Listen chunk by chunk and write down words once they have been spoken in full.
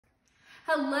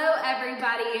Hello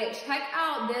everybody, check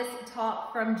out this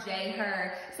top from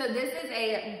JHer. So this is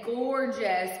a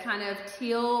gorgeous kind of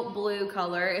teal blue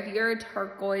color. If you're a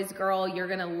turquoise girl, you're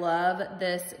gonna love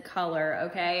this color,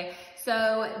 okay?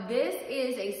 So this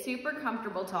is a super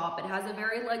comfortable top. It has a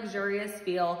very luxurious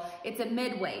feel. It's a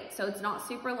mid-weight, so it's not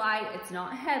super light, it's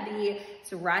not heavy.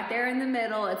 It's right there in the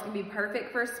middle. It's gonna be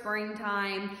perfect for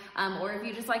springtime, or if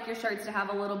you just like your shirts to have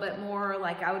a little bit more,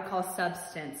 like I would call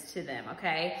substance to them,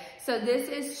 okay? So this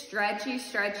is stretchy,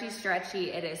 stretchy, stretchy.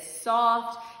 It is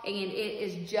soft and it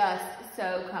is just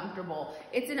so comfortable.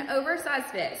 It's an oversized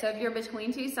fit. So if you're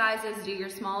between two sizes, do your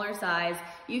smaller size.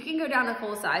 You can go down to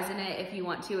full size in it if you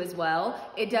want to as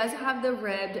well. It does have the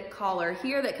ribbed collar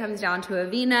here that comes down to a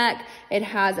V-neck. It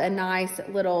has a nice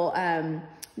little,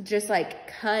 just like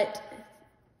cut,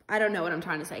 I don't know what I'm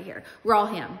trying to say here. Raw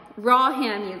hem,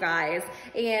 you guys.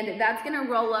 And that's gonna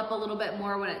roll up a little bit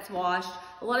more when it's washed.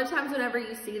 A lot of times whenever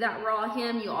you see that raw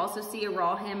hem, you also see a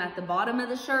raw hem at the bottom of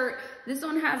the shirt. This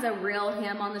one has a real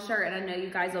hem on the shirt, and I know you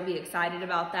guys will be excited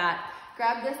about that.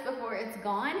 Grab this before it's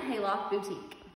gone. Hayloft Boutique.